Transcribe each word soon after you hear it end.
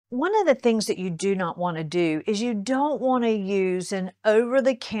One of the things that you do not want to do is you don't want to use an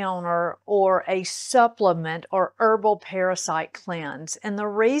over-the-counter or a supplement or herbal parasite cleanse. And the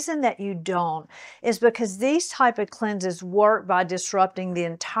reason that you don't is because these type of cleanses work by disrupting the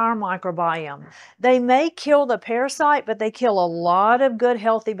entire microbiome. They may kill the parasite, but they kill a lot of good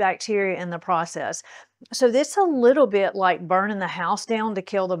healthy bacteria in the process. So this is a little bit like burning the house down to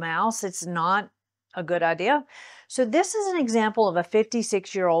kill the mouse. It's not a good idea. So this is an example of a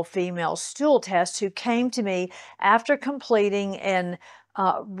 56-year-old female stool test who came to me after completing an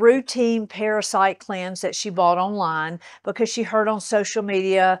routine parasite cleanse that she bought online because she heard on social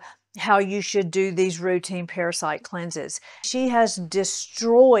media how you should do these routine parasite cleanses. She has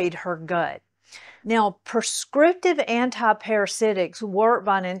destroyed her gut. Now, prescriptive antiparasitics work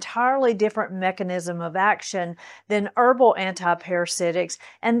by an entirely different mechanism of action than herbal antiparasitics,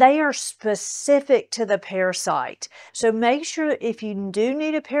 and they are specific to the parasite. So make sure if you do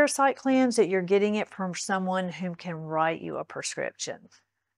need a parasite cleanse that you're getting it from someone who can write you a prescription.